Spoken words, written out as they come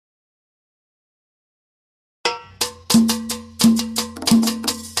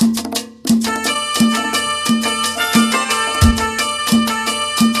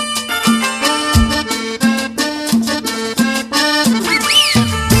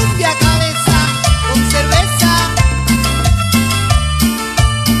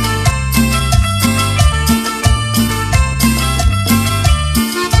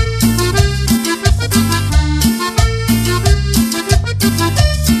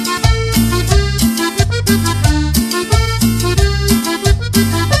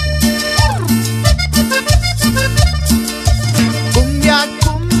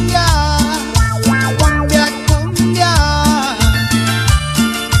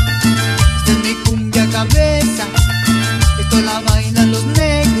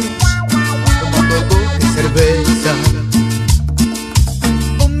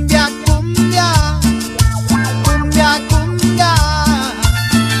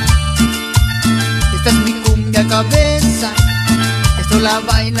cabeza, esto la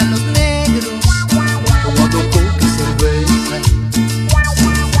bailan los negros, tomando coca y cerveza.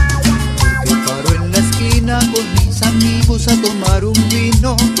 Porque paro en la esquina con mis amigos a tomar un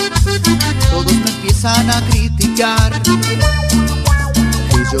vino, todos me empiezan a criticar,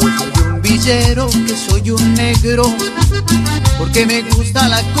 que yo soy un villero, que soy un negro, porque me gusta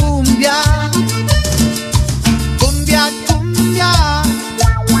la cumbia. Cumbia, cumbia,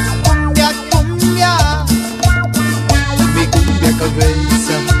 cumbia, cumbia, mi cumbia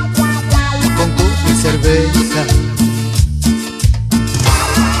cabeza, con coca y cerveza.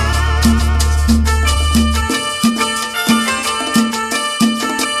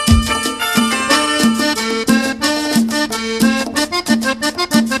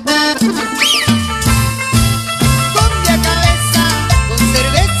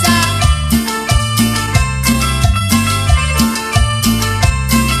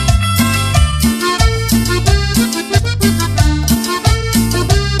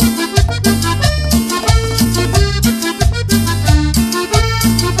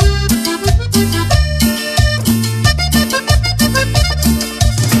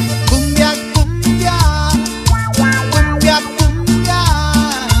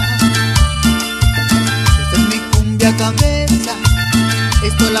 Cabeza,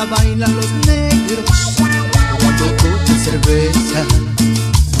 esto la bailan los negros, tomando coca y cerveza.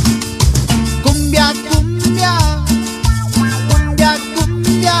 Cumbia, cumbia, cumbia,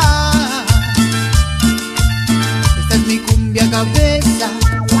 cumbia, esta es mi cumbia cabeza,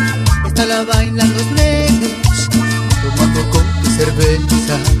 esta la bailan los negros, tomando coca y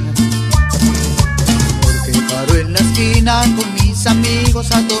cerveza. Porque paro en la esquina con mis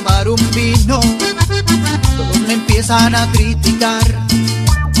amigos a tomar un vino, todos me empiezan a criticar,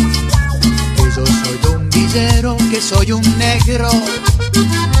 que yo soy un villero, que soy un negro,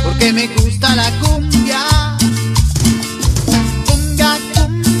 porque me gusta la cumbia. Cumbia,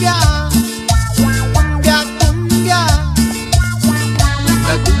 cumbia, cumbia, cumbia,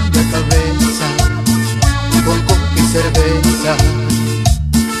 la cumbia cabeza, con coca y cerveza.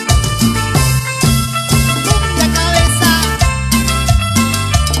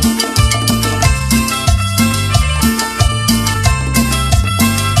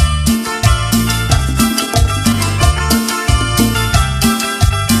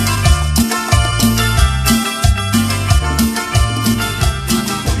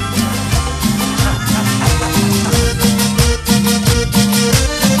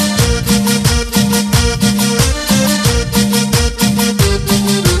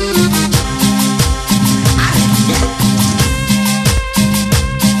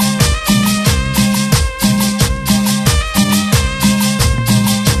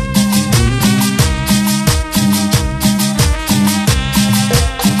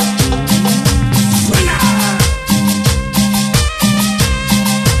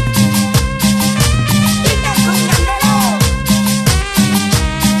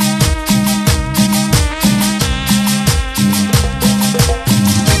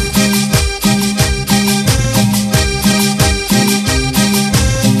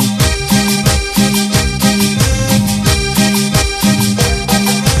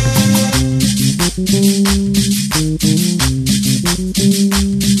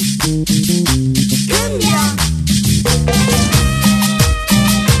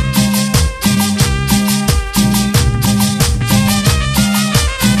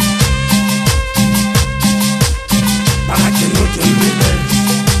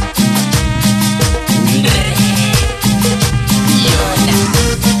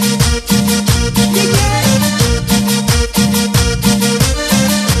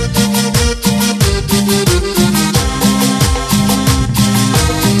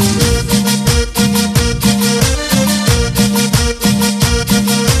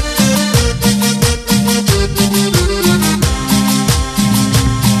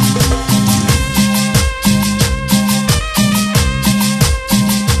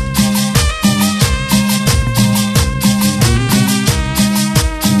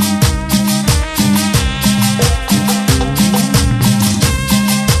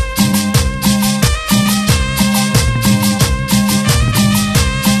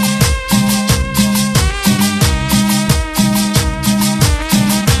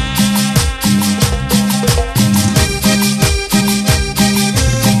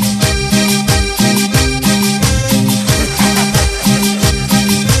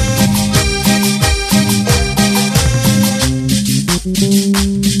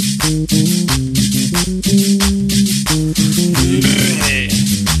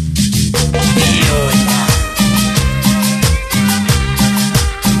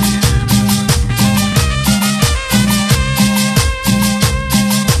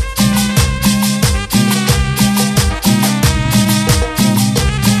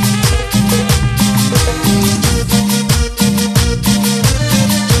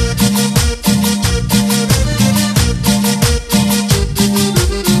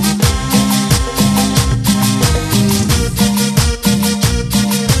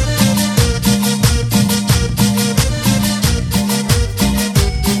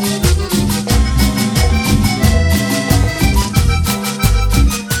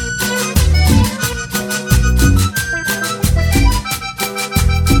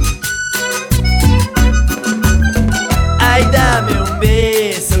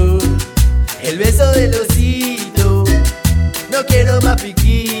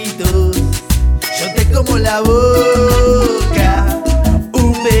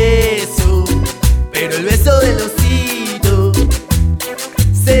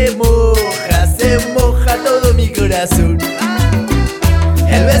 corazón.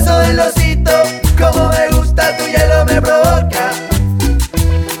 El beso del osito, como me gusta, tu hielo me provoca.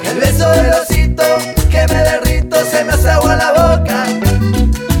 El beso del osito, que me derrito, se me hace agua en la boca.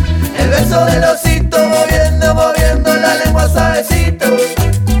 El beso del osito, moviendo, moviendo la lengua suavecito.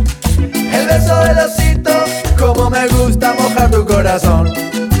 El beso del osito, como me gusta mojar tu corazón.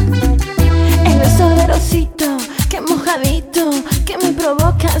 El beso del osito, que mojadito, que me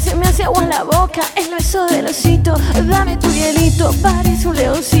provoca, se me hace agua en la boca. El beso del osito, dame tu hielito, parece un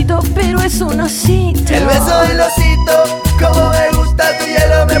leoncito, pero es un osito. El beso del osito, como me gusta, tu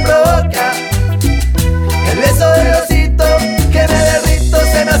hielo me provoca. El beso del osito, que me derrito,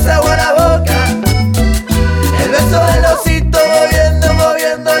 se me hace agua en la boca. El beso del osito, moviendo,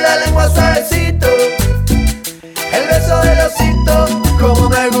 moviendo la lengua suavecito. El beso del osito, como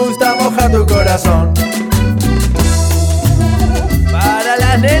me gusta mojar tu corazón. Para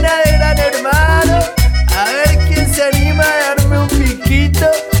la nena de Gran Hermano, a ver quién se anima a darme un piquito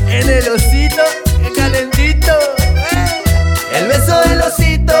en el osito, que calentito. El beso del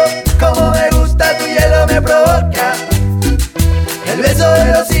osito, como me gusta, tu hielo me provoca. El beso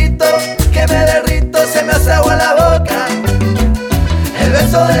del osito, que me derrito, se me hace agua en la boca. El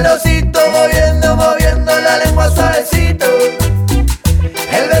beso del osito, moviendo, moviendo la lengua suavecito.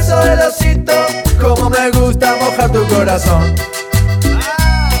 El beso del osito, como me gusta mojar tu corazón.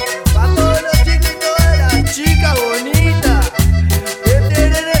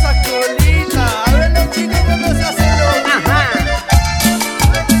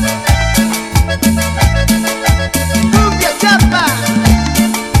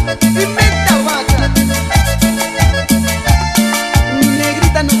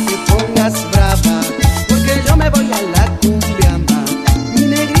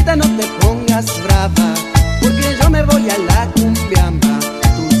 Porque yo me voy a la cumbiamba.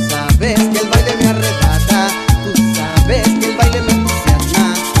 Tú sabes que el baile me arrebata. Tú sabes que el baile me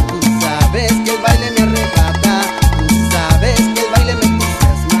entusiasma. Tú sabes que el baile me arrebata. Tú sabes que el baile me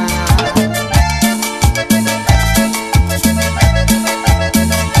entusiasma.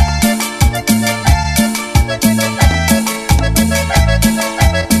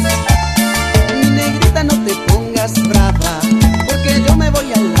 Mi negrita, no te pongas brava, porque yo me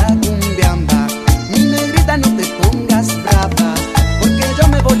voy a la cumbiamba. Mi negrita, no te pongas brava, porque yo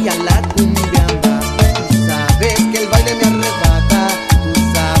me voy a la cumbiamba. Tú sabes que el baile me arrebata. Tú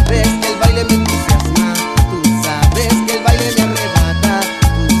sabes que el baile me entusiasma. Tú sabes que el baile me arrebata.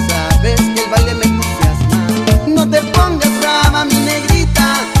 Tú sabes que el baile me entusiasma. No te pongas brava, mi negrita,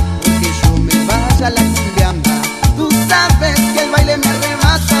 porque yo me vaya a la cumbiamba. Tú sabes que el baile me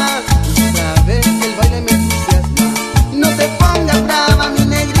arrebata. Tú sabes que el baile me entusiasma. No te pongas brava, mi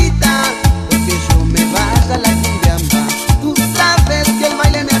negrita, porque yo me vaya a la cumbiamba. Tú sabes que el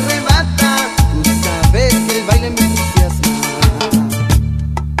baile me arrebata. Tú sabes que el baile me entusiasma.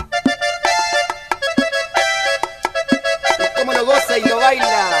 Como lo goza y lo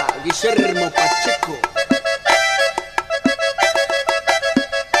baila Guillermo Pacheco.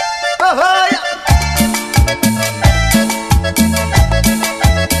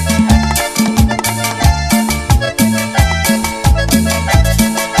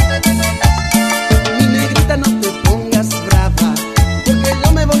 Mi negrita, no te pongas brava, porque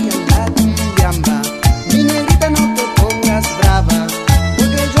yo me voy a la cumbiamba. Mi negrita, no te pongas brava,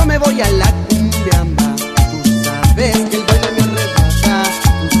 porque yo me voy a la cumbiamba. Tú sabes que el baile me arrebata.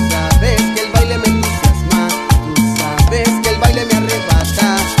 Tú sabes que el baile me entusiasma. Tú sabes que el baile me arrebata.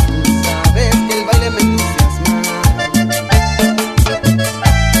 Tú sabes que el baile me entusiasma.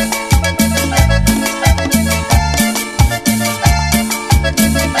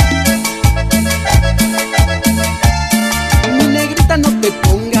 Mi negrita, no te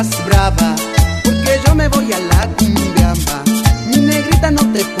pongas brava, porque yo me voy a la cumbiamba. Mi negrita, no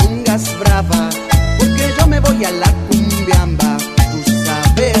te pongas brava, porque yo me voy a la cumbiamba. Tú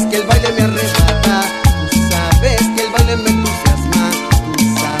sabes que el baile me arrebata. Tú sabes que el baile me entusiasma. Tú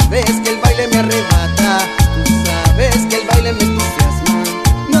sabes que el baile me arrebata. Tú sabes que el baile me entusiasma.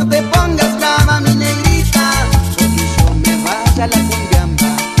 No te pongas brava, mi negrita, porque yo me vaya a la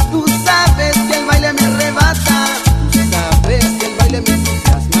cumbiamba. Tú sabes que el baile me arrebata. Tú sabes que el baile me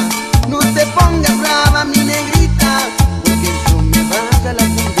entusiasma. No te pongas brava, mi negrita, porque yo me vaya a la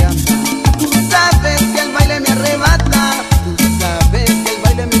cumbiamba. Tú sabes que el baile me arrebata.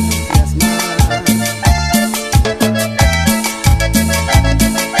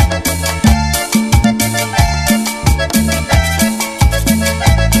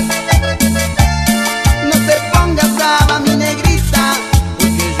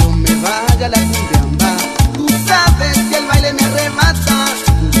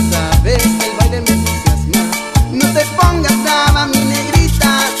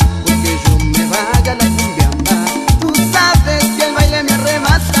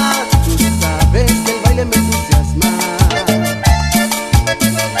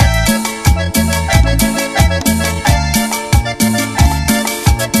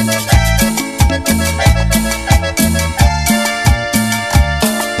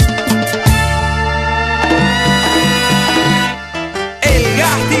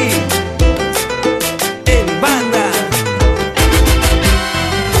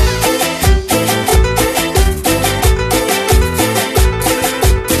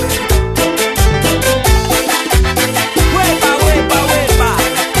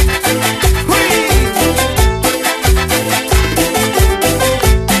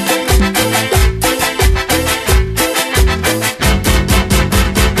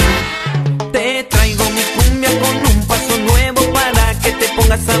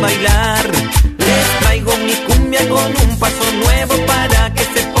 bailar. Les traigo mi cumbia con un paso nuevo para que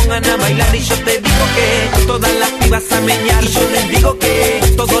se pongan a bailar. Y yo te digo que todas las pibas a meñar. Y yo les digo que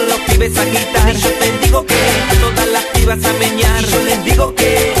todos los pibes a agitar. Y yo te digo que todas las pibas a meñar. Y yo les digo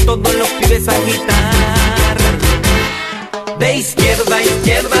que todos los pibes a agitar. De izquierda a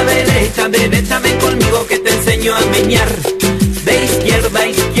izquierda, derecha, derecha, ven conmigo que te enseño a meñar. De izquierda a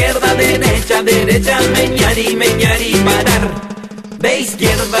izquierda, derecha, derecha, meñar y parar. De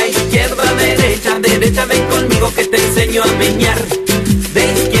izquierda a izquierda, derecha, derecha, ven conmigo que te enseño a meñar. De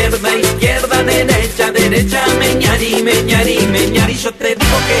izquierda a izquierda, derecha, derecha, meñar y yo te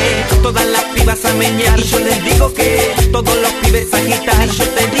digo que todas las pibas a meñar. Yo les digo que todos los pibes a agitar. Yo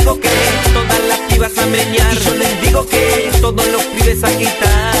te digo que todas las pibas a meñar. Yo les digo que todos los pibes a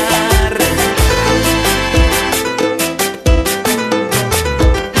agitar.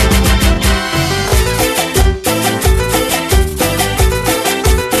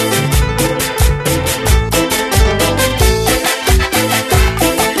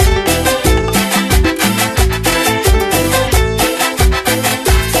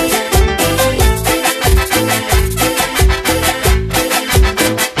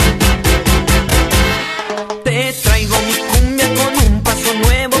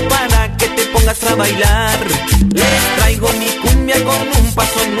 A bailar. Les traigo mi cumbia con un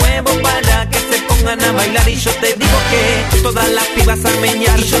paso nuevo para que se pongan a bailar. Y yo te digo que todas las pibas a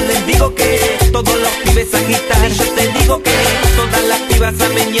meñar. Yo les digo que todos los pibes a agitar. Y yo te digo que todas las pibas a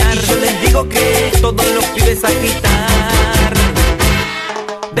meñar. Yo les digo que todos los pibes a agitar.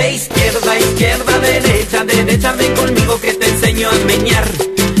 De izquierda a izquierda, derecha, derecha, ven conmigo que te enseño a meñar.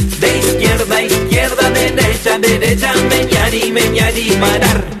 De izquierda a izquierda, derecha, derecha, meñar y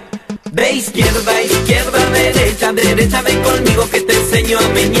parar. De izquierda a izquierda, derecha, derecha, ven conmigo que te enseño a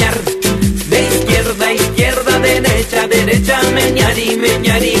meñar. De izquierda a izquierda, derecha, derecha, meñar y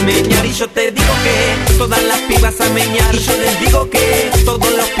yo te digo que todas las pibas a meñar. Yo les digo que todos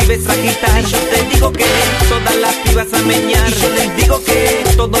los pibes a agitar. Yo te digo que todas las pibas a meñar. Yo les digo que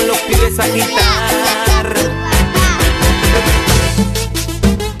todos los pibes a agitar.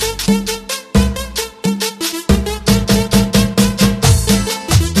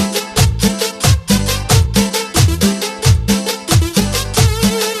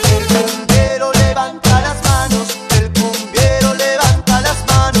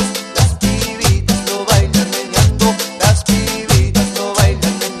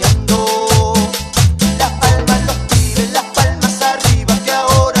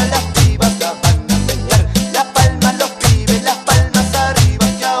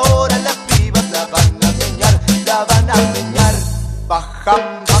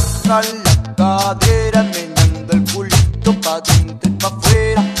 Bajan la cadera, meñando el culito pa' dentro y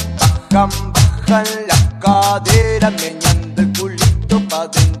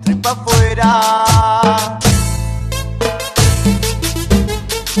pa' afuera.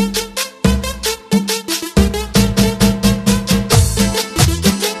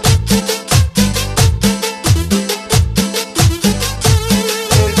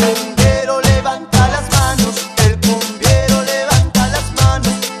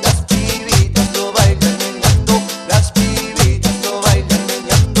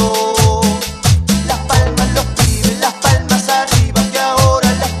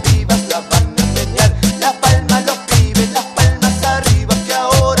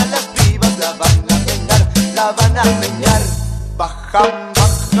 Bajan la cadera,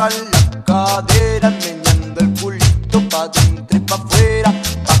 meñando el culito pa' dentro y pa' afuera.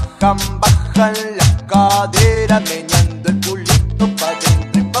 Bajan la cadera, meñando el culito pa'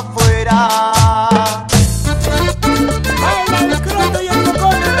 dentro y pa' afuera. Baila el croto y el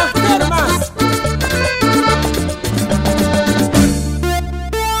cocón en las termas.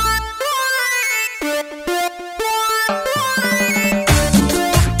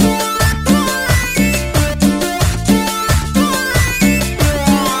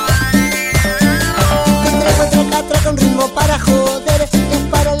 Para joder, es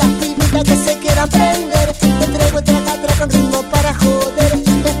para las pibitas que se quieran prender. Te traigo traca, traca, un ritmo para joder,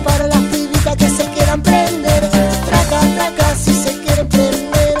 es para las pibitas que se quieran prender. Traca, traca, si se quieren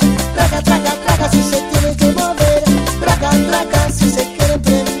prender. Traca, traca, traca, si se tienen que mover. Traca, traca, si se quieren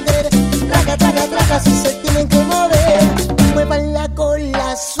prender. Traca, traca, traca, si se tienen que mover. Muevan la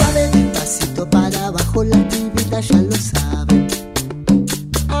cola suave, pasito para abajo, las pibitas ya lo saben.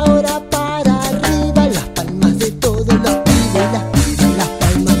 Ahora para arriba, las palmas de todos los pibes, las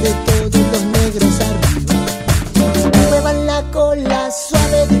palmas de todos los negros arriba. Muevan la cola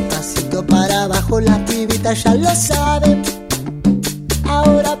suave, pasito para abajo, las pibitas ya lo saben.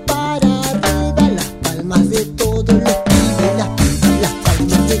 Ahora para arriba, las palmas de todos los pibes, las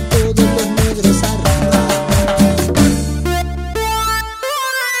palmas de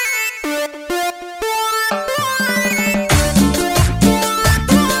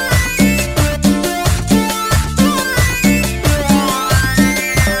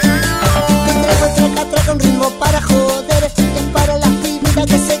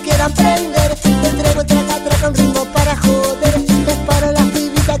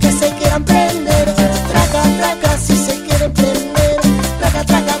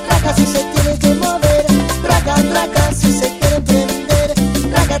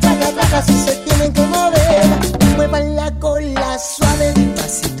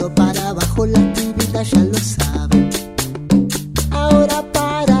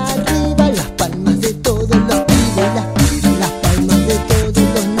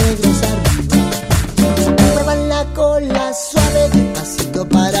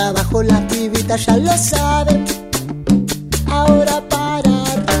ya lo saben. Ahora para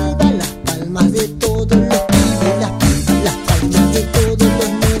arriba, las palmas de todos los pibes, las palmas de todos los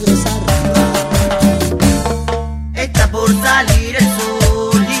negros arriba. Está por salir el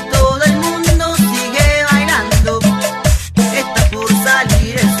sol y todo el mundo sigue bailando. Está por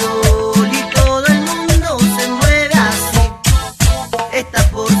salir el sol y todo el mundo se mueve así. Está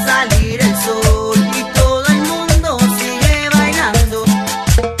por salir el sol y todo el mundo sigue bailando.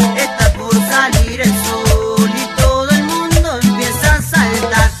 Está por salir el sol y todo el mundo empieza a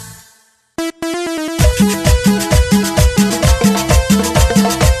saltar.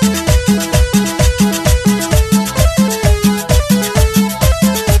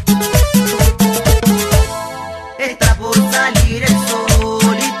 Está por salir el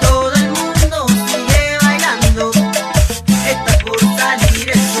sol y todo el mundo sigue bailando. Está por salir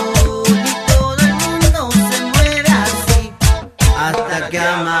el sol y todo el mundo se mueve así. Hasta que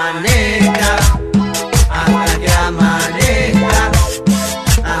amanezca, hasta que amanezca,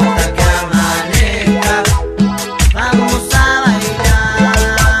 hasta que amanezca. Vamos a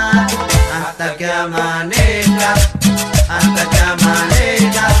bailar. Hasta que amanezca, hasta que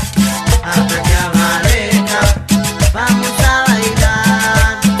amanezca, hasta que amanezca. Vamos a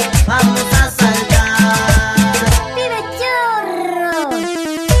bailar, vamos a saltar. ¡Vive chorro!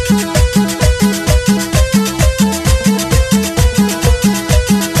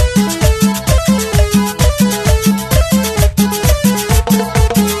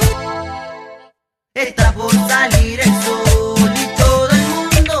 Está por salir el sol y todo el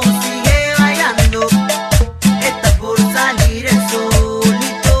mundo sigue bailando. Está por salir el sol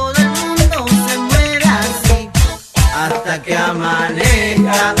y todo el mundo se mueve así. Hasta que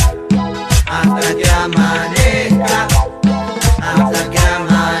amanezca, hasta que amanezca, hasta que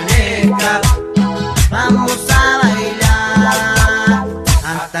amanezca. Vamos a bailar.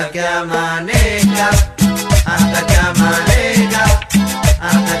 Hasta que amanezca, hasta que amanezca,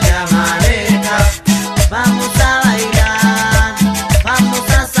 hasta que amanezca. Vamos a bailar, vamos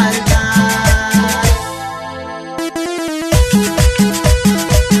a saltar.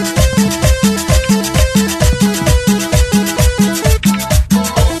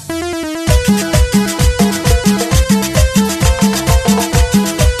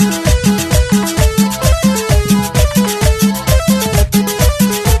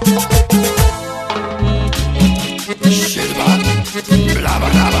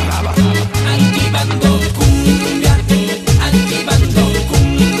 Activando cumbia, activando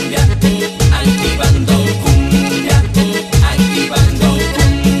cumbia, activando cumbia, activando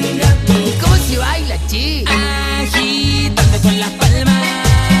cumbia. ¿Cómo se baila, che? Agitando con las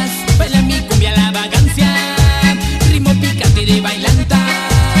palmas, baila mi cumbia la vagancia, ritmo picante de bailanta,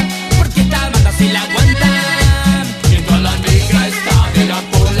 porque esta banda se la aguanta. Mientras la negra está de la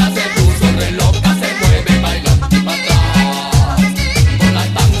cola, se puso re loca, se mueve bailando para atrás. Con la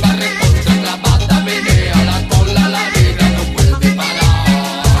tanga recontra la bata, menea la cola, la negra no puede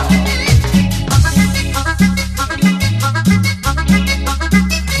parar.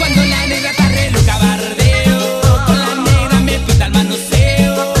 Cuando la negra está re loca bardeo, con la negra me pinta el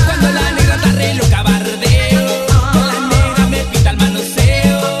manoseo. Cuando la negra está re loca bardeo, con la negra me pinta el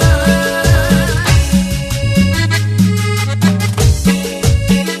manoseo.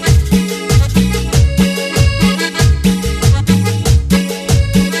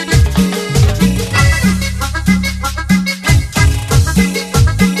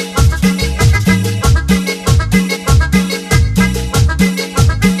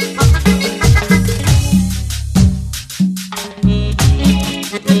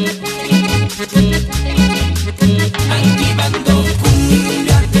 Activando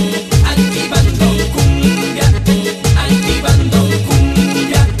cumbia, activando cumbia, activando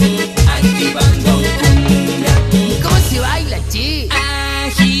cumbia, activando cumbia. ¿Cómo se baila, che?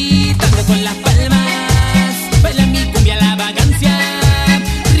 Agitando con las palmas, baila mi cumbia la vagancia,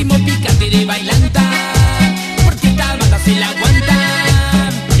 ritmo picante de bailanta, porque esta banda se la aguanta.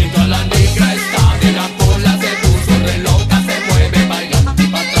 Mientras la negra está de la cola, se puso re loca, se mueve bailando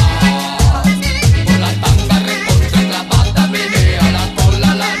para atrás. Con la tanga recontra la bata, menea la cola,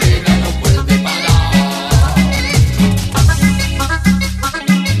 la negra no puede parar.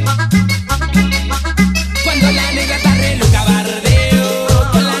 Cuando la negra está re loca bardeo,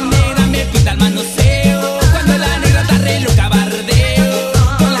 con la negra me pinta el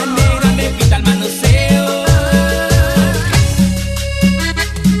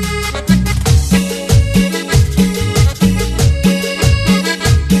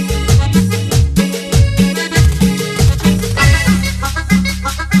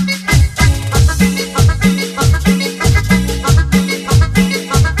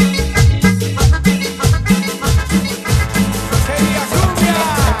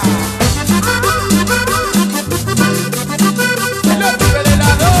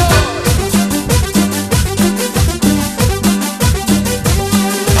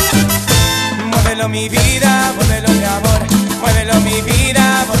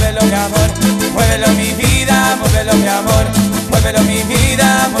muévelo mi amor, muévelo mi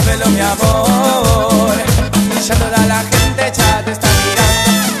vida, muévelo mi amor. Ya toda la gente ya te está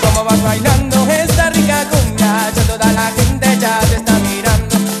mirando, cómo vas bailando esta rica cumbia. Ya toda la gente ya te está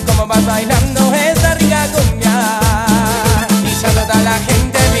mirando, cómo vas bailando esta rica cumbia. Y ya toda la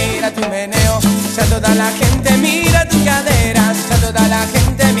gente mira tu meneo, ya toda la gente mira tus caderas, ya toda la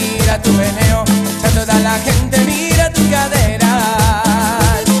gente mira tu meneo, ya toda la gente mira tus caderas.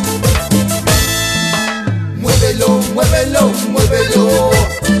 Muévelo, muévelo, muévelo,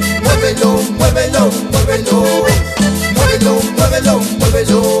 muévelo, muévelo, muévelo, muévelo, muévelo,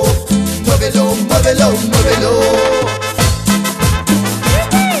 muévelo, muévelo, muévelo, muévelo.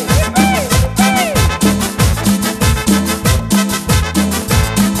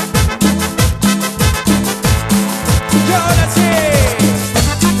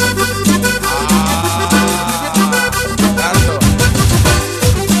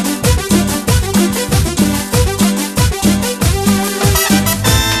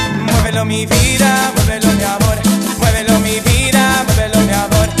 Mi vida, muévelo mi amor, muévelo mi vida, muévelo mi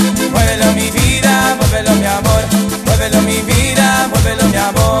amor, muévelo mi vida, muévelo mi amor, muévelo mi vida, muévelo mi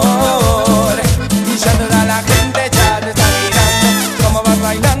amor. Y ya toda la gente ya te está mirando, cómo vas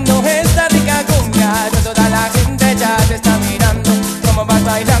bailando esta rica cumbia. Ya toda la gente ya te está mirando, cómo vas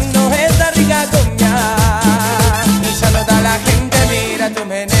bailando esta rica cumbia. Y ya toda la gente mira tu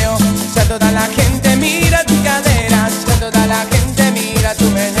meneo, ya toda la gente mira tus caderas, ya toda la gente mira tu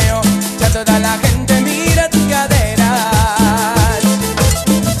meneo, ya toda la gente mira tus caderas.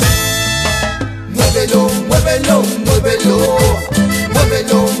 Muévelo, muévelo, muévelo,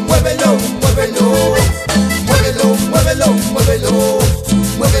 muévelo, muévelo, muévelo, muévelo, muévelo, muévelo,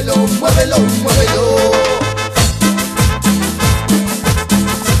 muévelo, muévelo, muévelo.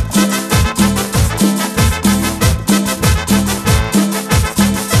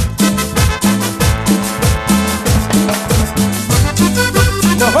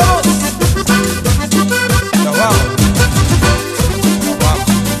 ¡Nos vamos! ¡Nos vamos! ¡Nos vamos!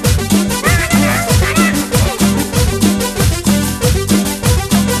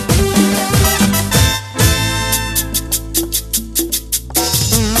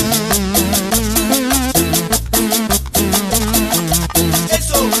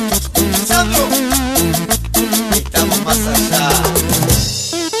 Eso, Sandro, estamos más allá.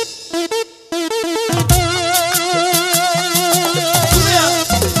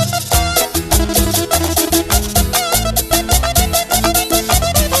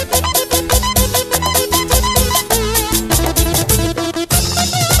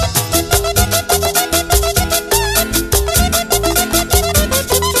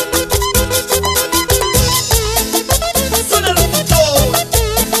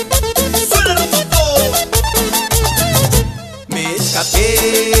 Me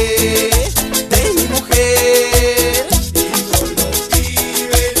escapé de mi mujer y con los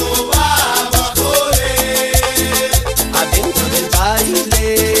pibes no vamos a joder. Adentro del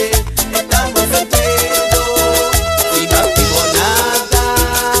baile estamos contentos y no activo nada.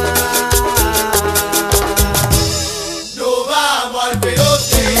 No vamos al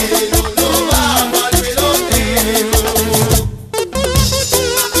pelotero, no vamos al pelotero.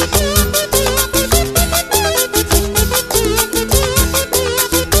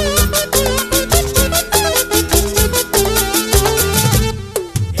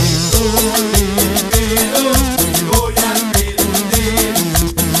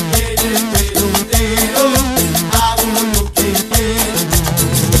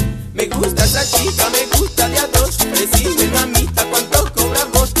 Me gusta esa chica, me gusta de a dos. Decime mamita cuánto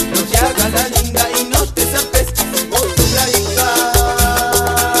cobramos. No te hagas la linda y no te zarpes con tu hija.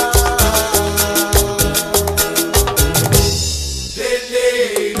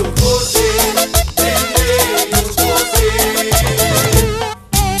 Dele los voces, dele los voces.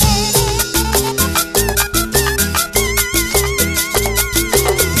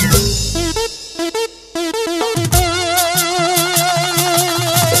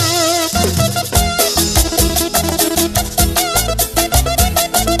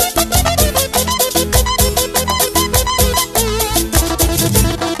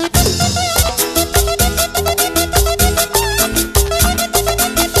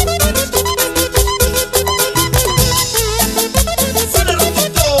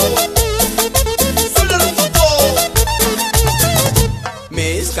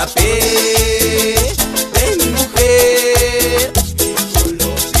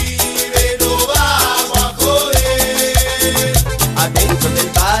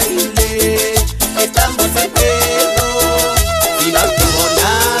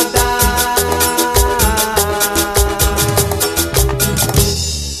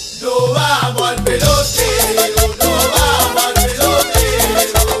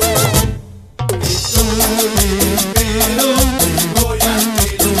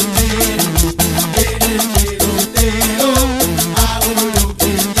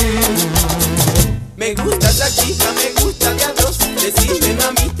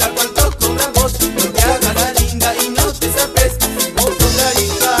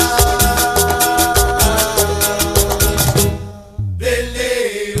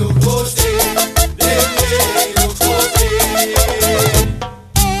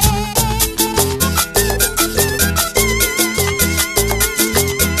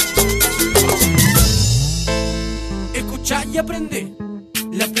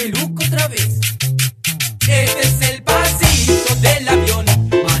 mameluco otra vez. Este es el pasito del avión,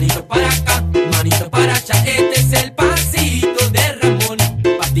 manito para acá, manito para allá. Este es el pasito de Ramón,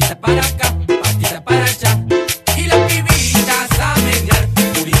 patita para acá, patita para allá. Y las pibitas a menear,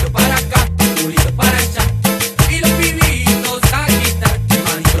 culito para acá, culito para allá. Y los pibitos a quitar,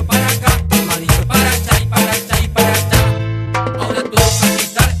 manito para acá, manito para allá y para allá y para allá. Ahora todos a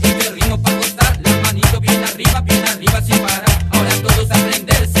quitar este ritmo para gozar, las manitos bien arriba sin parar. Ahora todos a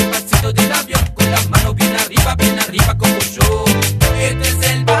prenderse el pasito del avión.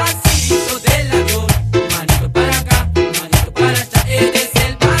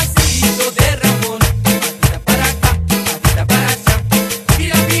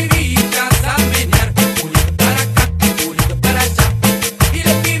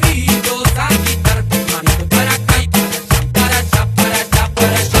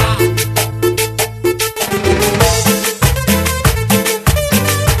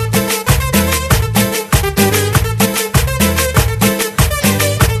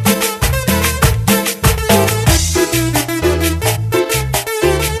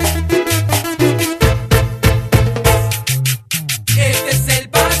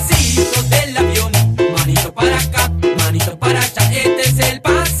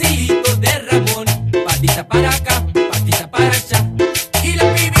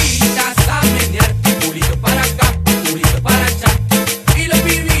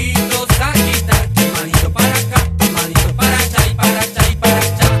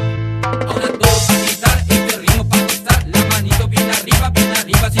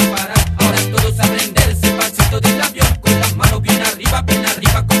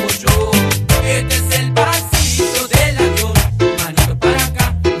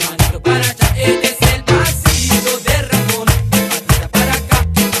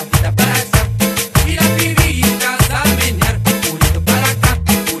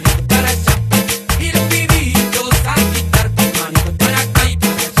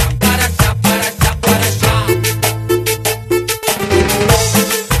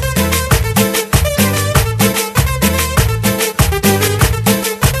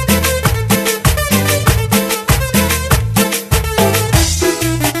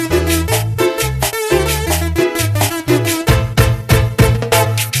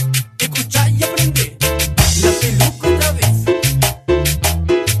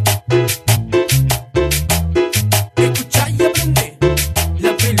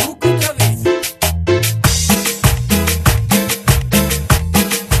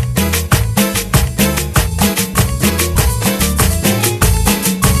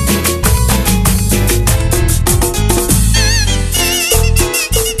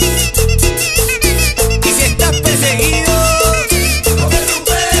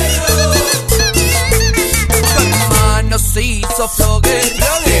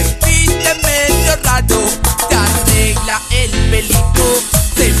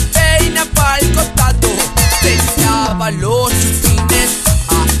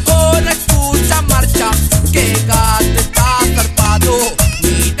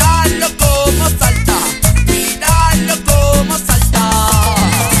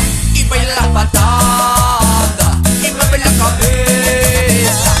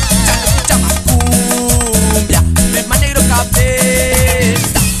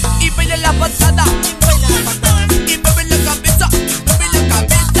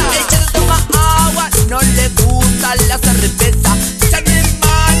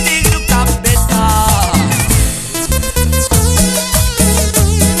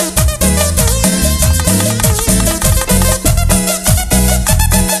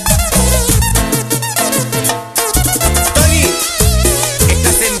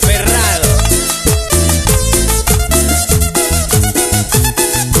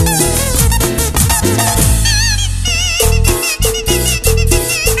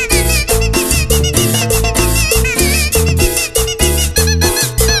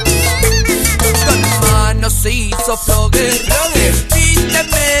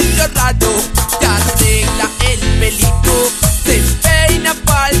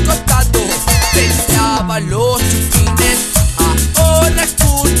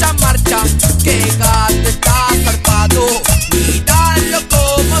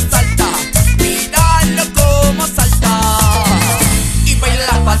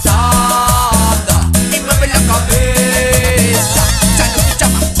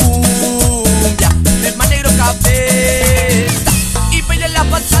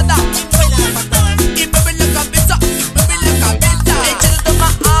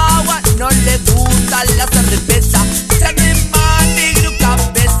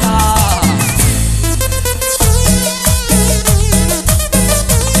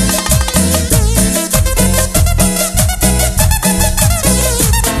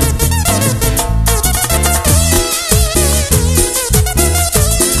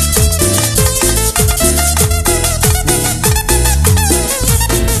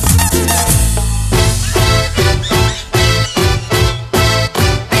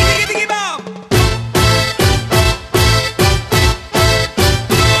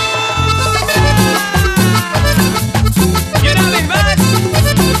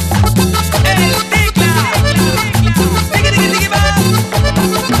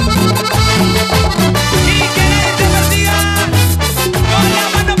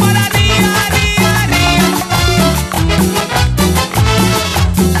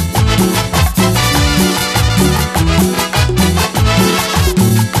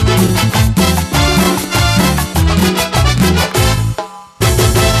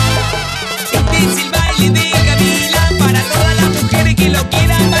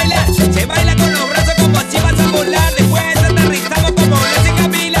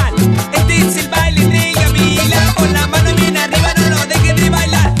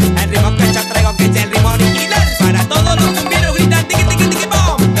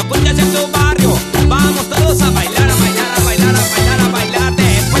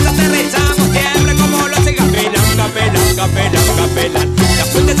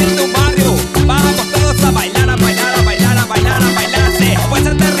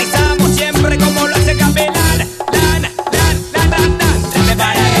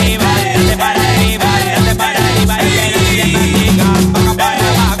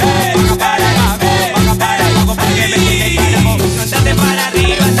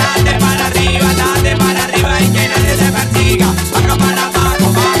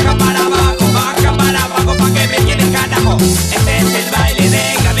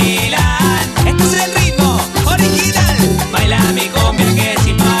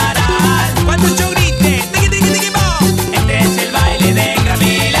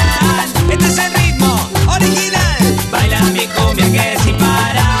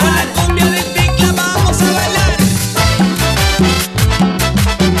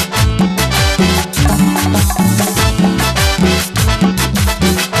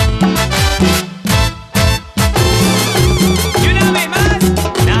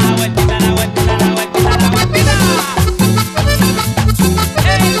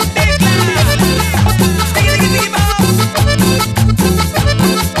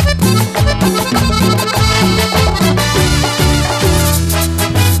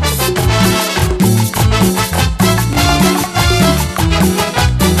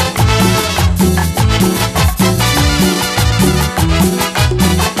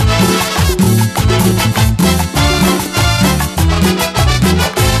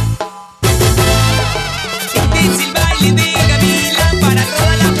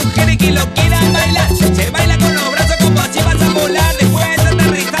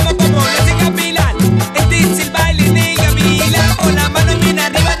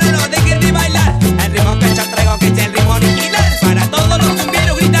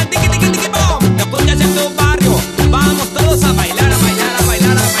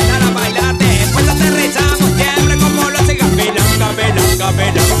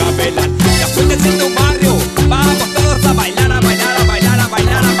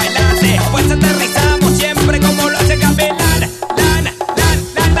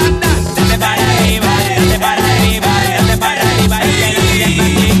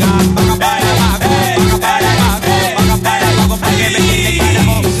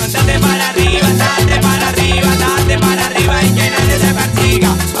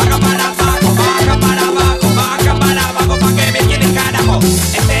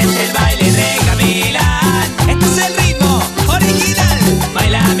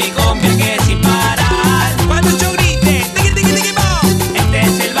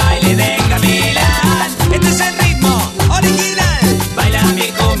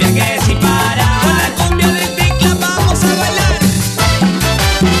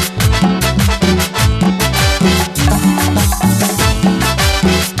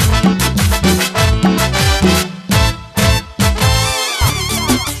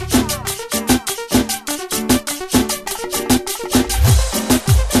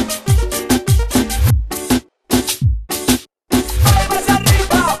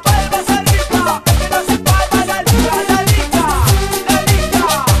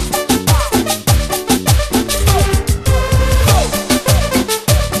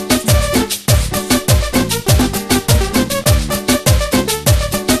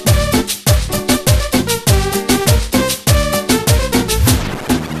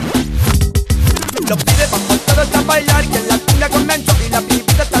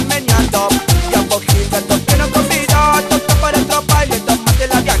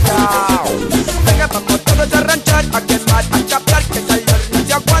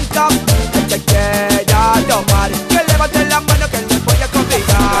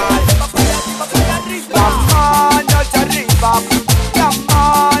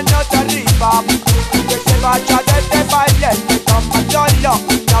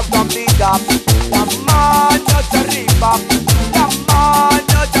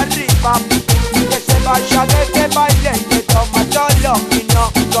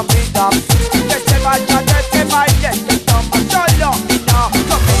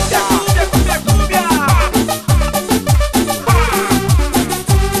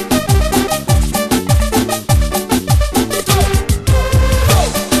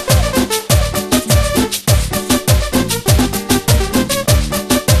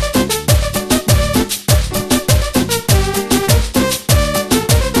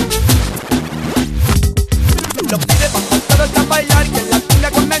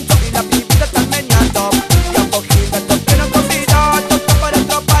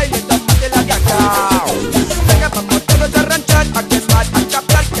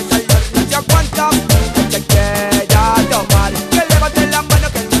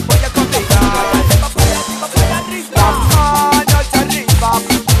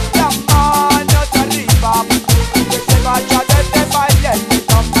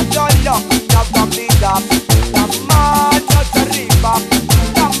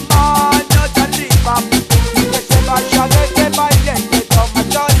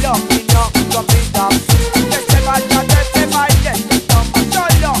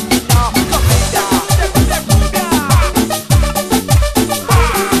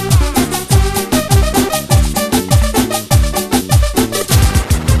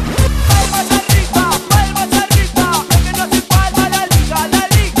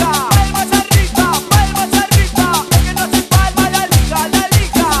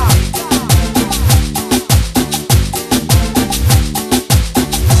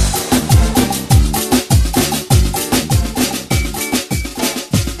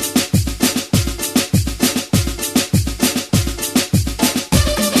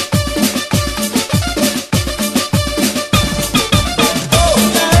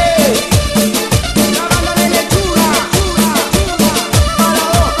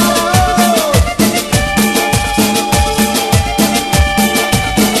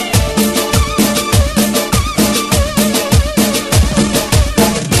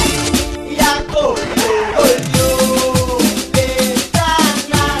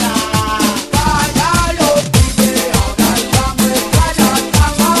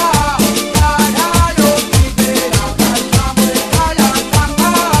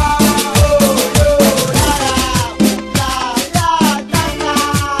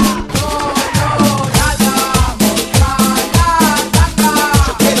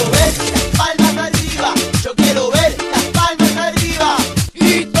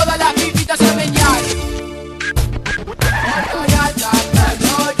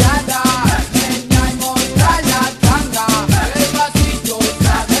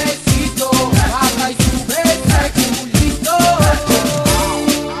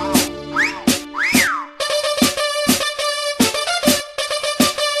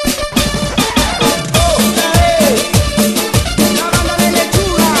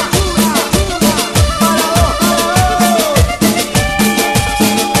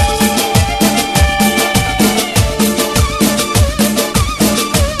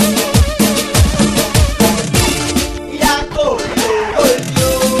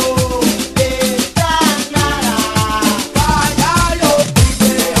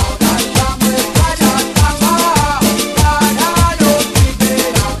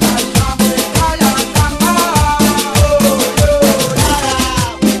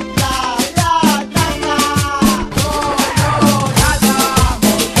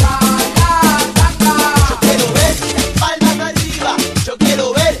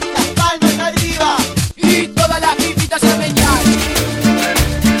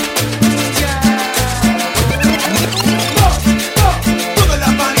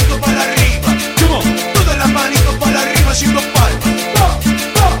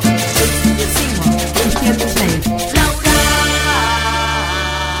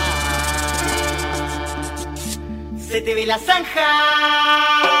 de la zanja.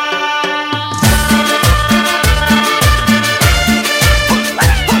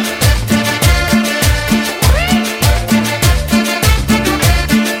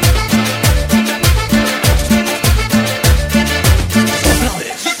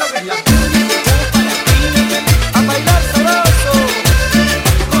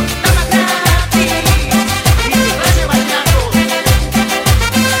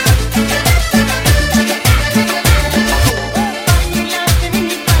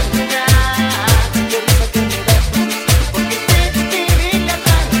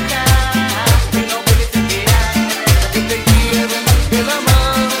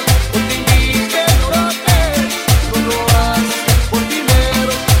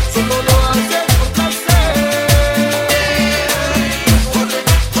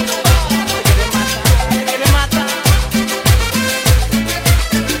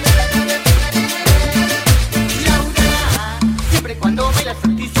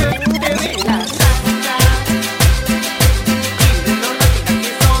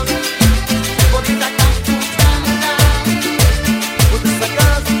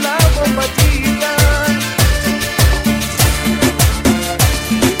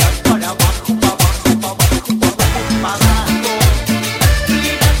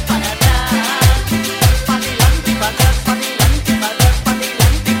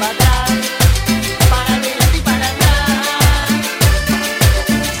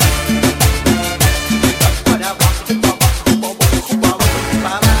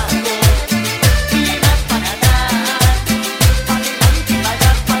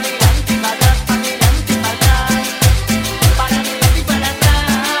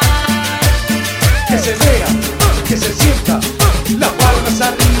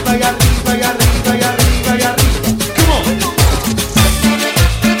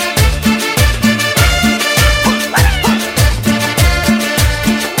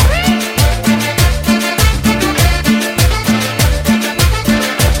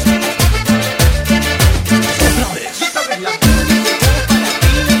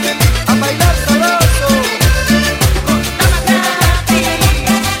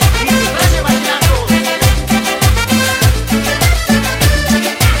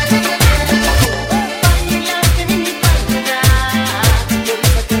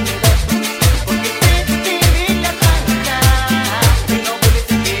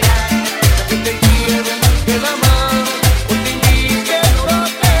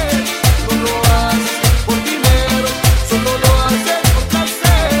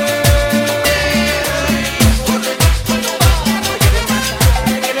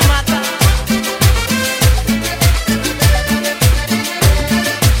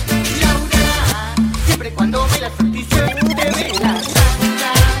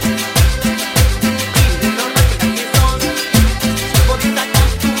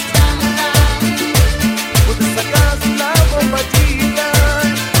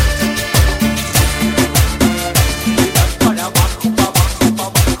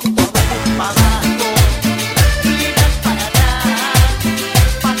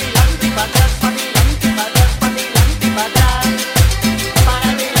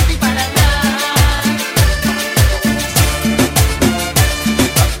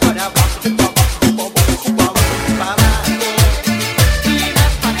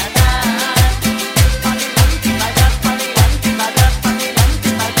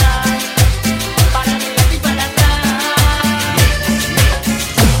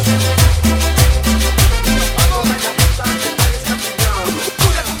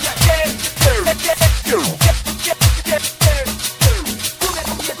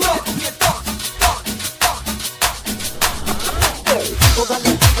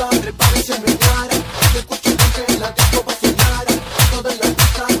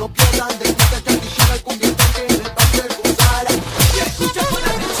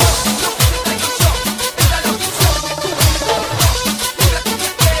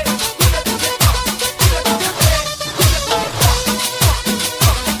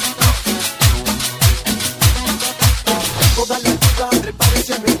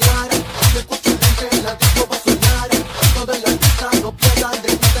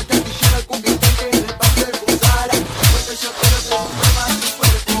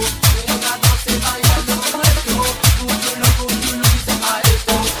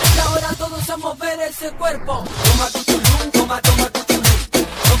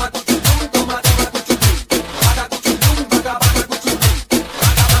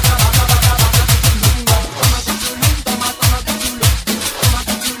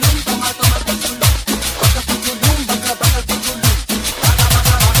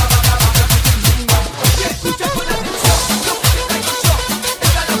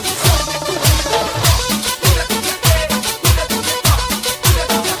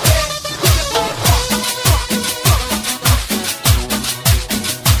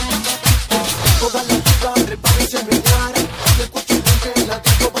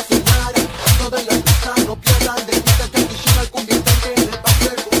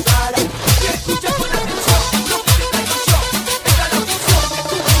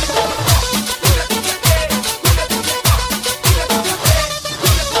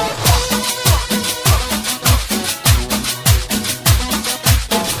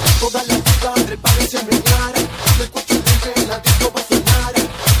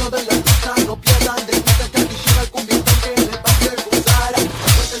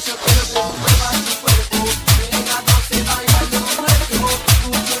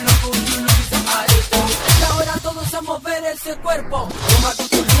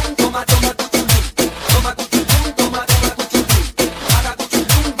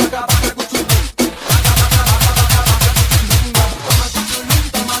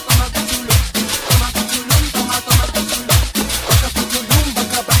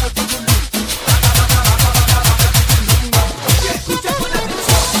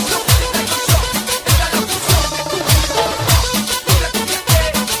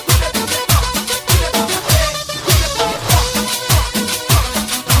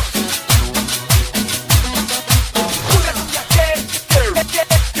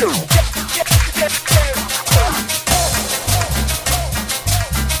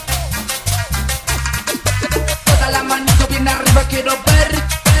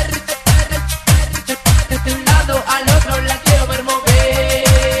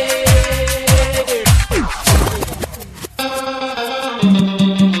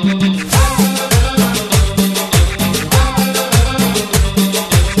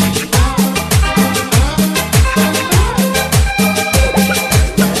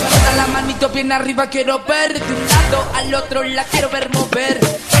 Arriba quiero ver de un lado al otro, la quiero ver mover.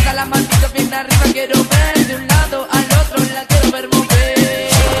 Toda la manito bien arriba quiero ver de un lado al otro, la quiero ver mover.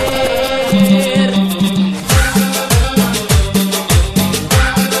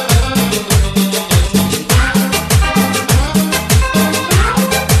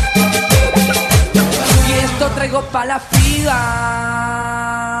 Y esto traigo pa' la figa,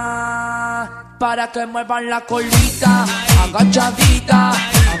 para que muevan la colita, agachadita.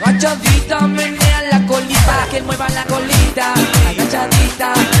 Agachadita, menea la colita, para que mueva la colita.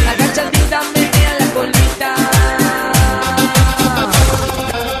 Agachadita, agachadita, menea la colita.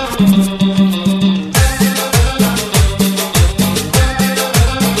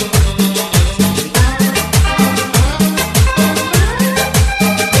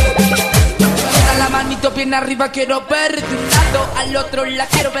 Toda la manito bien arriba quiero ver de un lado al otro, la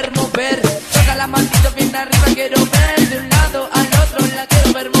quiero ver mover. Toda la manito bien arriba quiero ver de un lado al otro, la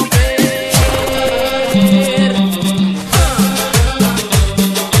quiero ver mover.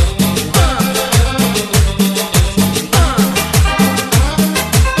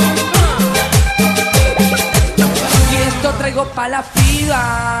 Y esto traigo pa' la figa,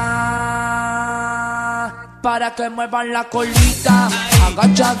 para que muevan la colita.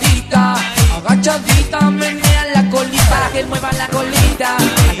 Agachadita, agachadita, menea la colita, para que muevan la colita.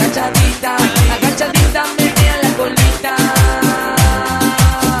 Agachadita, agachadita, menea la colita.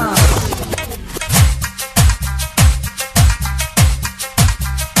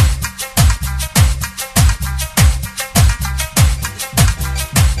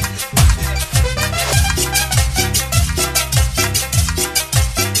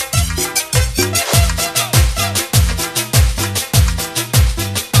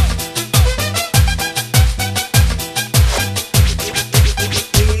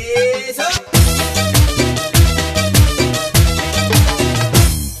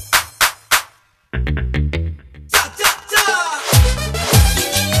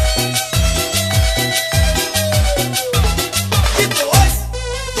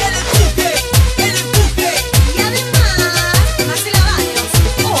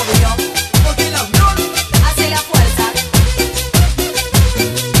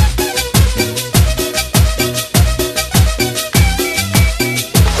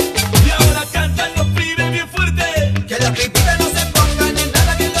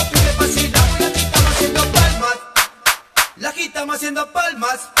 Haciendo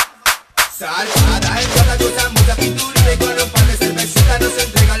palmas,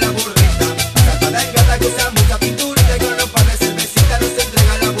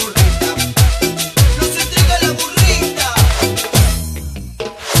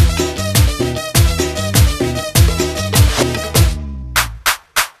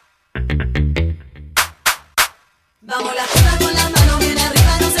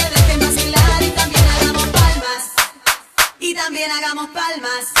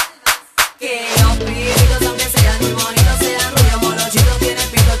 que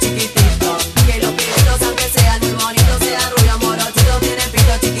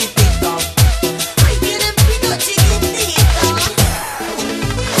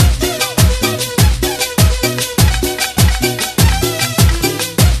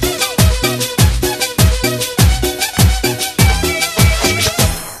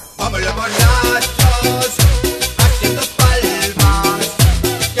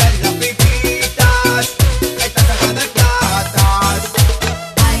la pipita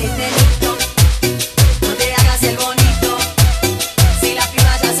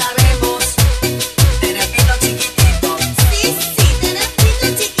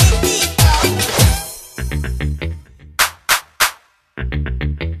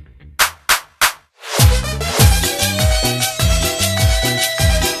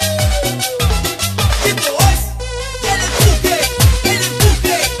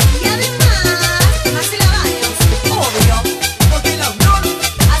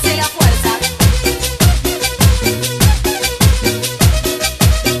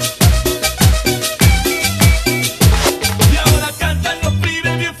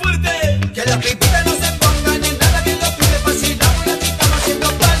las pipitas no se pongan en nada, que los pibes fascinamos y la agitamos haciendo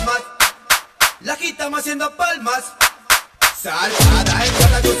palmas. La agitamos haciendo palmas. Saltada en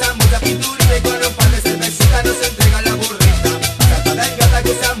gata que usa mucha pinturita y con un par de cervecitas nos entrega la burrita. Saltada en gata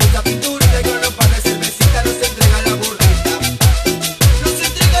que usa mucha pinturita y con un par de cervecitas nos entrega la burrita. Nos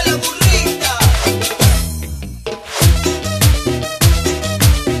entrega la burrita.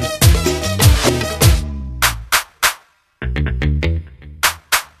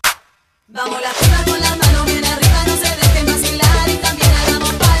 Vamos las pibas con las manos bien arriba, no se dejen vacilar y también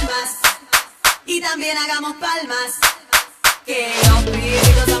hagamos palmas. Y también hagamos palmas. Que los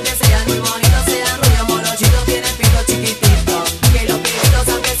pibitos, aunque sean muy bonitos, sean rubios, morochitos, tienen pito chiquitito. Que los pibitos,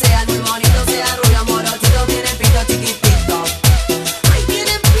 aunque sean muy bonitos, sean rubios, morochitos, tienen pito chiquitito. Ay,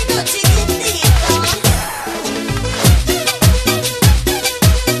 tienen pito chiquitito.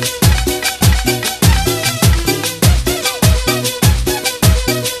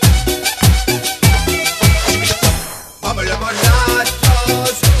 Vamos los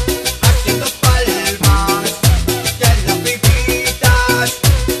borrachos haciendo palmas. Que las pipitas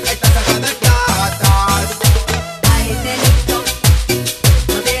están sacando gatas. Ay, nenito,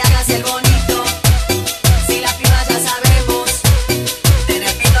 no te hagas el bonito. Si las pibas ya sabemos,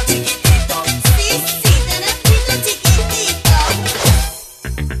 tenés pito chiquitito. Sí, sí, tenés pito chiquitito.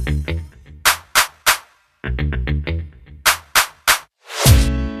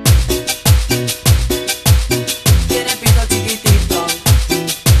 Tiene pito chiquitito.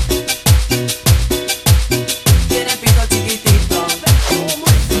 Tiene pito chiquitito.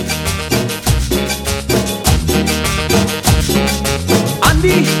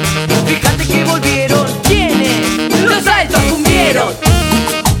 Andy, fíjate que volvieron. ¿Quiénes? Los altos cumbieros.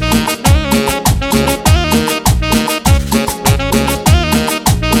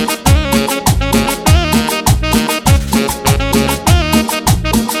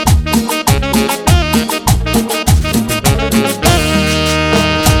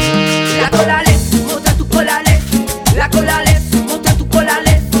 La colales, muestra tu colales. La colales, muestra tu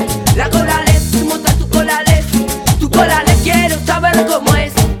colales. La colales, muestra tu colales. Tu colales quiero saber cómo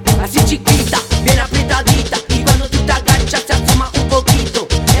es. Así chiquita, bien apretadita. Y cuando tú te agachas se asoma un poquito.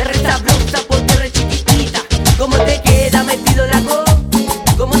 Es sabrosa porque re chiquitita. ¿Cómo te queda metido en la col?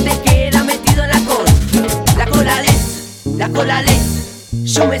 ¿Cómo te queda metido en la col? La colales, la colales.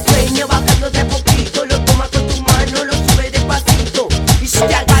 Yo me sueño bajando de a poquito. Lo tomas con tu mano, lo sube despacito. Y si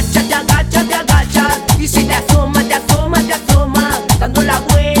te agachas, te agachas, te agachas. Y si te asomas, te asomas, te asomas. Dando la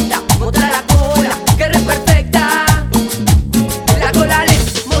vuelta, muestra la cola, que re perfecta. La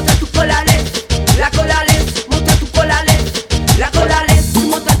colales, muestra tu colales. La colales, muestra tu colales. La colales,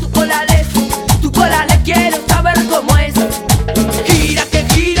 muestra tu colales. Tu colales quiero saber cómo es. Gira que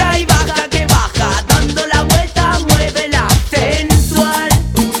gira y baja que baja. Dando la vuelta, muévela. Sensual,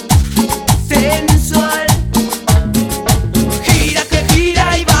 sensual. Gira que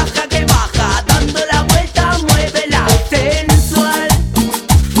gira y baja que baja. Dando la vuelta, muévela. Sensual,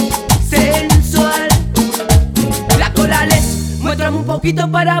 sensual. La colales, muéstrame un poquito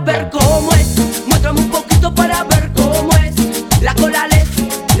para ver cómo es. Muéstrame un poquito para ver cómo es. La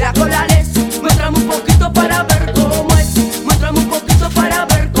colales, muéstrame un poquito para ver cómo es. Muéstrame un poquito para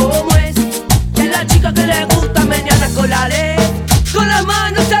ver cómo es. Es la chica que le gusta menear las colales. Con las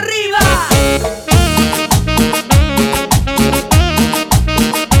manos arriba.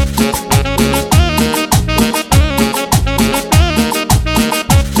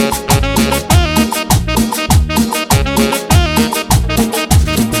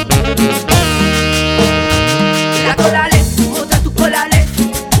 La colales, muestra tu colales.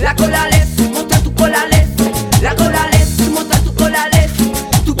 La colales, muestra tu colales. La colales, muestra tu colales.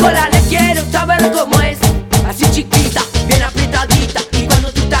 Tu colales quiero saber cómo es. Así chiquita, bien apretadita. Y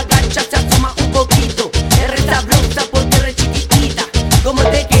cuando tú te agachas se asoma un poquito. Es re sabrosa porque es re chiquitita. ¿Cómo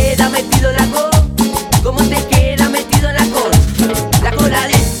te queda metido en la col? ¿Cómo te queda metido en la col? La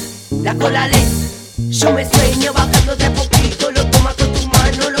colales, la colales. Yo me sueño bajando de a poquito. Lo tomas con tu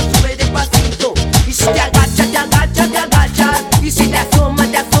mano, lo sube despacito. Y si te agachas, te agachas, te agachas. Y si te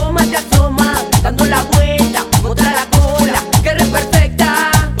asomas, te asomas, te asomas. Dando la vuelta, muestra la cola, que re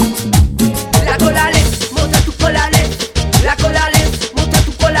perfecta. La colales, muestra tu colales. La colales, muestra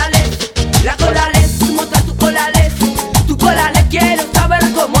tu colales. La colales, muestra tu colales. Tu colales quiero saber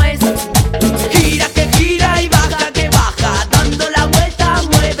cómo es. Gira que gira y baja que baja. Dando la vuelta,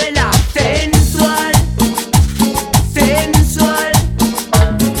 muévela. Sensual, sensual.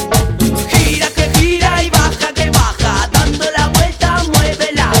 Gira que gira y baja que baja. Dando la vuelta,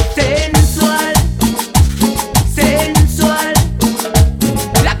 muévela. Sensual, sensual.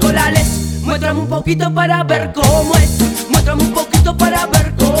 La colales, muéstrame un poquito para ver cómo es. Muéstrame un poquito para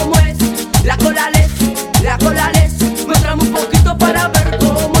ver cómo es.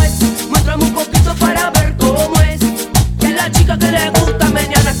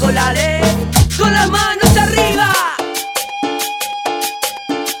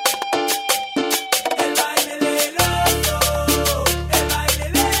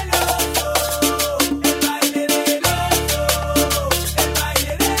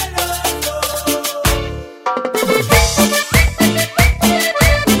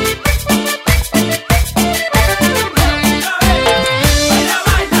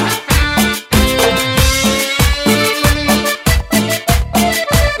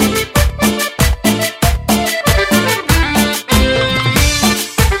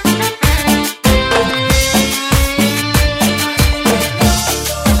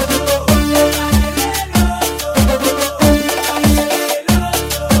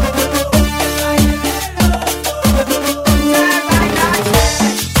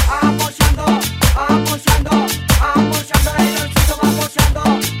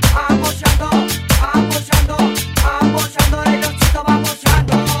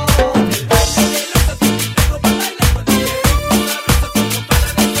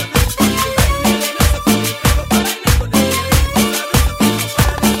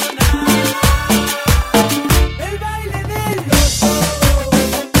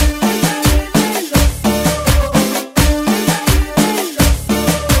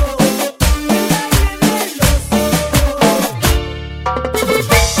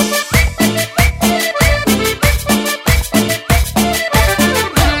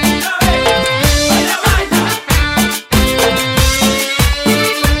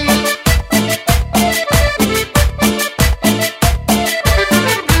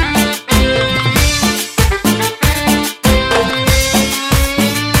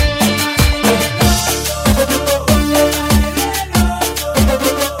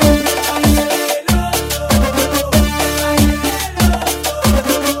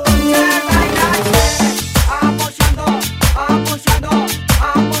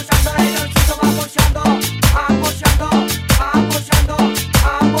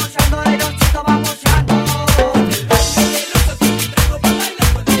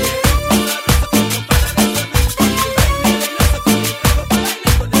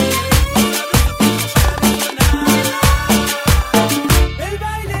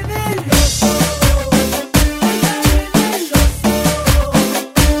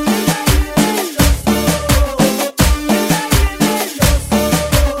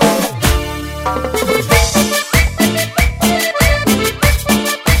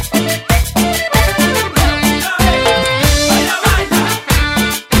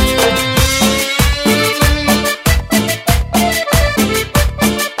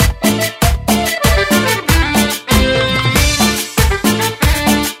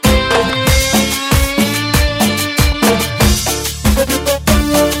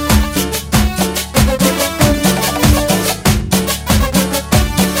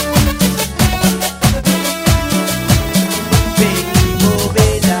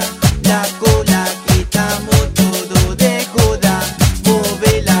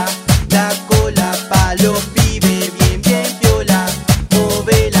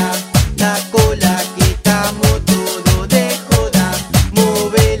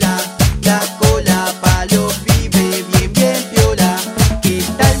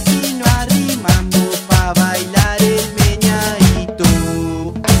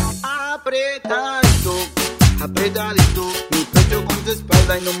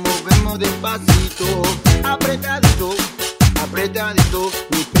 y nos movemos despacito. Apretadito, apretadito,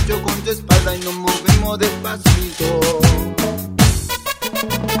 mi pecho con tu espalda y nos movemos despacito.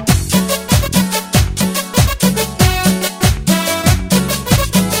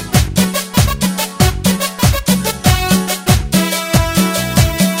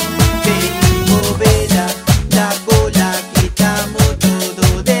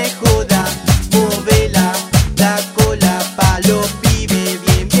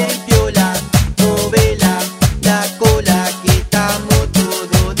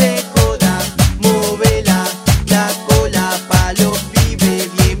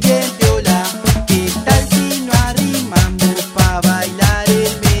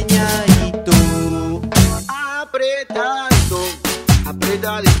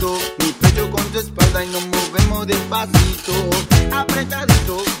 Apretadito, mi pecho con tu espalda y nos movemos despacito.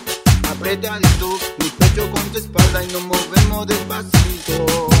 Apretadito, apretadito, mi pecho con tu espalda y nos movemos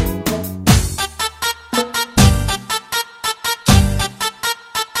despacito.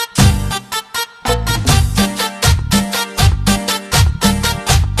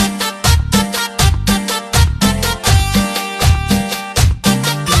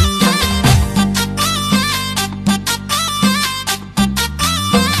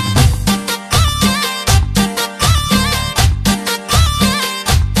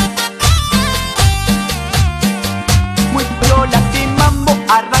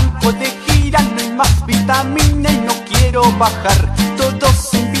 Y no quiero bajar,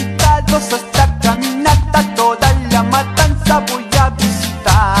 todos invitados a esta caminata, toda la matanza voy a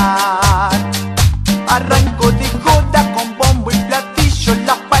visitar. Arranco de joda con bombo y platillo,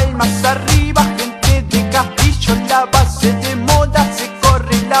 las palmas arriba, gente de castillo, la base de moda, se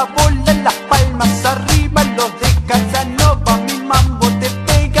corre la bola, las palmas arriba, los de Casanova, mi mambo te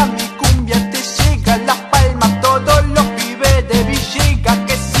pega, mi cumbia te llega, las palmas todos los pibes de Villega,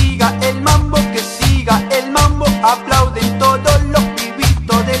 que siga el mambo, que siga el mambo, aplauden todos los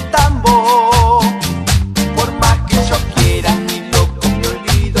pibitos del tambo. Por más que yo quiera, ni loco me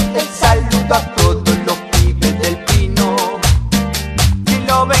olvido, el saludo a todos los pibes del Pino. Que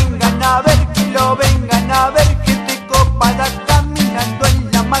lo vengan a ver, que lo vengan a ver, gente copada caminando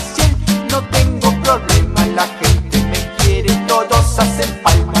en la Maciel. No tengo problema, la gente me quiere, todos hacen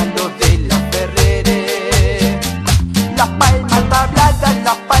palmas los de la Ferrere. Las palmas tabladas,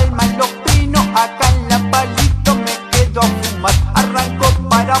 las palmas los pinos, acá en la Palito me quedo a fumar. Arranco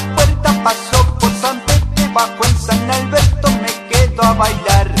para Puerta, paso por San Pete, bajo en San Alberto, me quedo a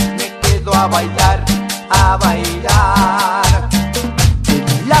bailar, me quedo a bailar, a bailar.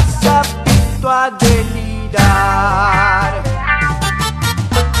 La sapito a delirar.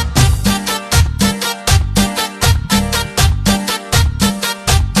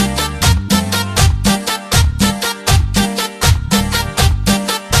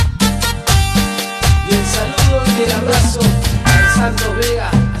 Y el saludo y el abrazo al Santos Vega,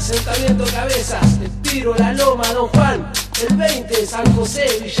 asentamiento Cabezas, el Tiro, la Loma, Don Juan, el 20, San José,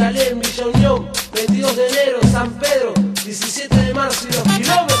 Villalén, Villa Unión, 22 de enero, San Pedro, 17 de marzo y los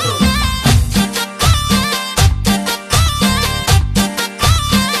kilómetros.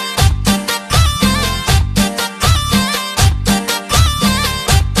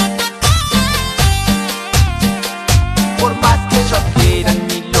 Por más que yo quiera,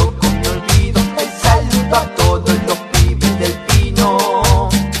 ni loco me olvido, el saludo a todos los pibes del Pino.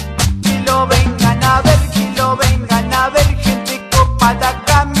 Que lo vengan a ver, que lo vengan a ver, gente copada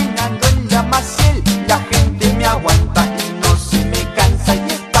caminando en la Maciel. La gente me aguanta y no se me cansa,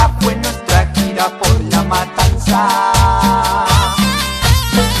 y esta fue nuestra gira por la matanza.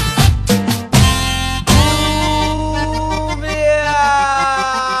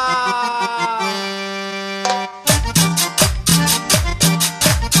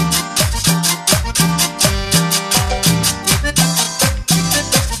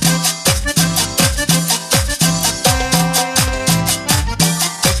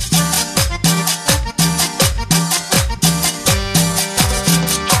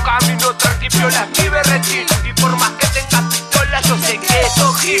 Y por más que tengas pistola, yo sé que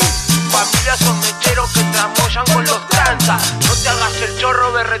sos gil. Familia son mecheros que tramollan con los tranzas. No te hagas el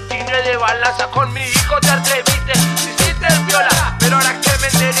chorro, berretine de balanza. Con mi hijo te atreviste, hiciste el viola. Pero ahora que me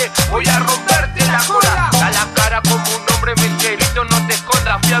enteré, voy a romperte la cola. Da la cara como un hombre mecherito, no te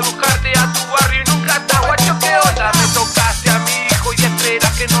escondas. Fui a buscarte a tu barrio y nunca te guacho, ¿qué onda? Me tocaste a mi hijo y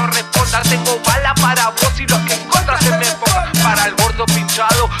espera que no responda. Tengo bala para vos y los que encontras se me pongan. Para el gordo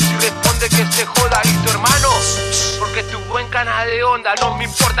pinchado, si responde que se joda. Y tu hermano, porque tu buen cana de onda. No me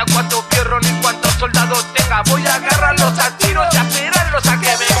importa cuánto fierro ni cuántos soldados tenga. Voy a agarrarlos a tiros y a esperarlos a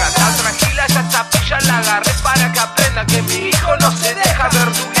que vengan. La tranquila, esa zapilla la agarré para que aprenda que mi hijo no se deja ver.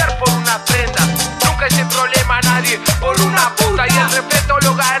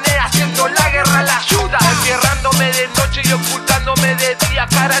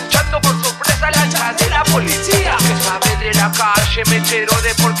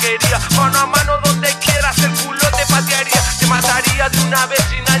 porquería. Mano a mano donde quieras el culo te patearía. Te mataría de una vez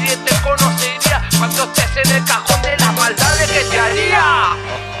y nadie te conocería. Cuando estés en el cajón de las maldades que te haría.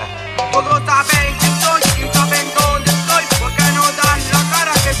 Todos saben que soy y saben dónde estoy. Porque no dan la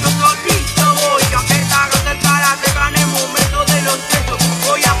cara que yo solito voy. Aunque te hagas el cara te gane el momento de los hechos.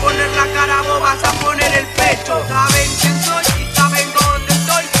 Voy a poner la cara, vos vas a poner el pecho. Saben quién soy y saben dónde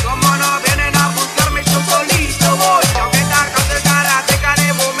estoy. Como no vienen a buscarme, yo solito voy. Aunque te hagas el cara te gane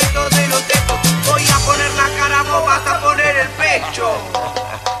el momento de los hechos. Voy a poner la cara, vos vas a poner el pecho.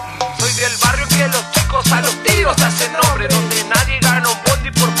 Soy del barrio que los chicos a los tiros hacen nombre. Donde nadie gana un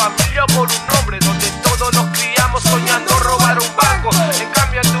bondi por familia o por un nombre. Donde todos nos criamos soñando robar un banco. En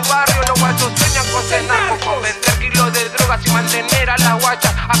cambio en tu barrio los guachos sueñan con cenar, con vender kilos de drogas y mantener a las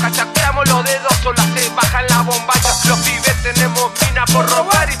guachas. Acá chaqueamos los dedos, solas se bajan las bombachas. Los pibes tenemos mina por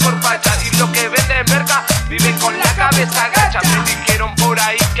robar y por facha. Y los que venden merca viven con la cabeza gacha. Me dijeron por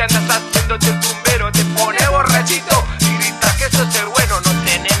ahí que andas haciéndote el tumbero. Te pone borrachito y gritas que eso es ser bueno. No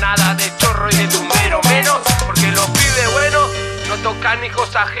tiene nada de chorro y de tumbero menos. Porque los pibes buenos no tocan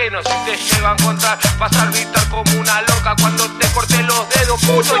hijos ajenos. Si te llevan a encontrar vas a gritar como una loca. Cuando te corte los dedos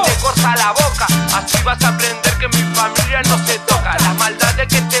puto y te corta la boca. Así vas a aprender que mi familia no se toca. Las maldades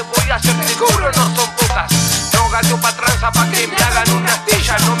que te voy a hacer seguro no son pocas. No gato pa' tranza pa' que me hagan una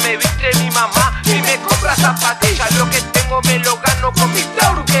astilla. No me viste mi mamá ni me compra zapatillas. Lo que tengo me lo gano con mi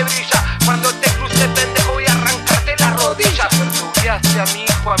tauro que brilla. Cuando te cruce pendejo voy a arrancarte las rodillas. Perturbiaste a mi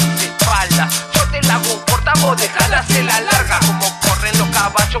hijo a mis espaldas. Yo te la hago corta, vos dejala se la larga. Como corren los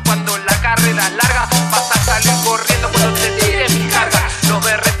caballos cuando la carrera es larga. Vas a salir corriendo cuando te tire mi carga. Los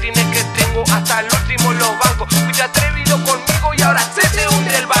berretines que tengo hasta el último los bancos. Fuiste atrevido conmigo y ahora se te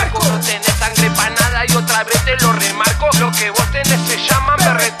hunde el barco. No tenés sangre pa' nada y otra vez te lo remarco. Lo que vos tenés se llaman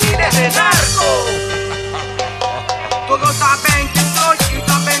berretines de narco. Todos saben que soy y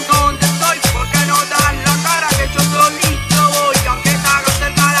saben dónde estoy. Porque no dan la cara que yo solito voy. Aunque te hagas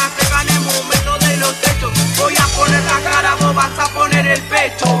el cara te gane el momento de los hechos. Voy a poner la cara, vos vas a poner el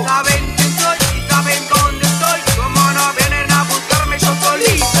pecho. Saben quién soy y saben dónde estoy. Como no vienen a buscarme, yo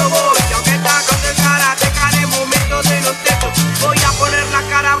solito voy. Aunque te hagas el cara te gane el momento de los hechos. Voy a poner la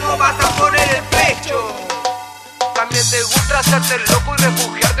cara, vos vas a poner el pecho. También te gusta hacerte loco y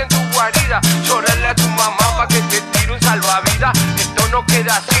refugiarte en tu guarida. Llorarle a tu mamá pa' que te tire un salvavidas. Esto no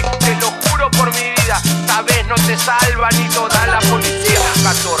queda así, te lo juro por mi vida. Esta vez no te salva ni toda la policía.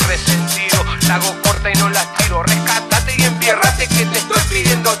 Gato resentido, la hago corta y no la tiro. Rescátate y enviérrate que te estoy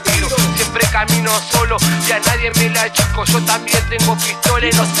pidiendo tiro. Siempre camino solo y a nadie me la chico. Yo también tengo pistola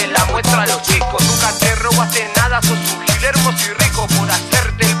y no se la muestro a los chicos. Nunca te robaste nada, sos un gil hermoso y rico. Por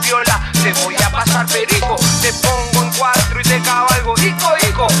hacerte el viola te voy a pasar perico. Te pongo en cuatro y te cabalgo hijo,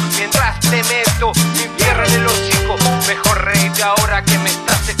 hijo. Mientras te meto mi fierro en el hocico. Mejor reíte ahora que